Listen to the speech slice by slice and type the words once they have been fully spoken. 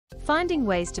Finding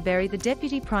ways to bury the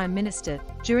Deputy Prime Minister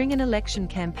during an election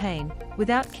campaign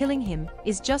without killing him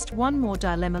is just one more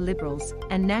dilemma Liberals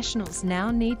and Nationals now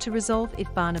need to resolve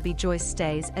if Barnaby Joyce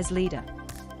stays as leader.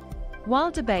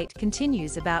 While debate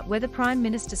continues about whether Prime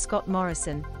Minister Scott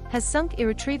Morrison has sunk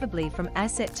irretrievably from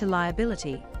asset to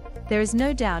liability, there is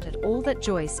no doubt at all that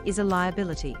Joyce is a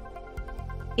liability.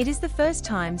 It is the first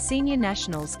time senior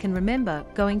Nationals can remember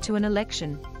going to an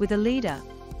election with a leader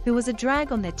who was a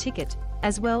drag on their ticket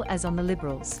as well as on the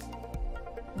Liberals.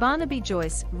 Barnaby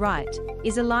Joyce, right,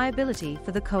 is a liability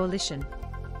for the coalition.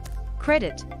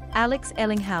 Credit, Alex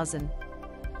Ellinghausen.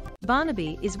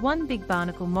 Barnaby is one big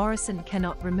barnacle Morrison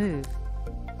cannot remove.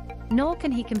 Nor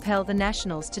can he compel the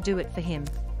Nationals to do it for him.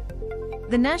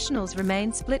 The Nationals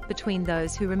remain split between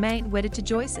those who remain wedded to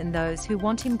Joyce and those who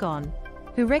want him gone,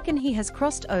 who reckon he has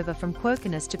crossed over from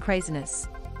quirkiness to craziness,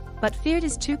 but fear it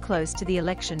is too close to the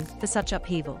election for such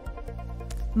upheaval.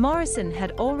 Morrison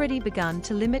had already begun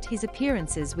to limit his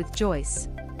appearances with Joyce.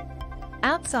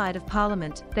 Outside of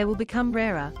Parliament they will become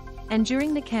rarer, and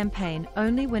during the campaign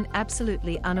only when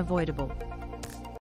absolutely unavoidable.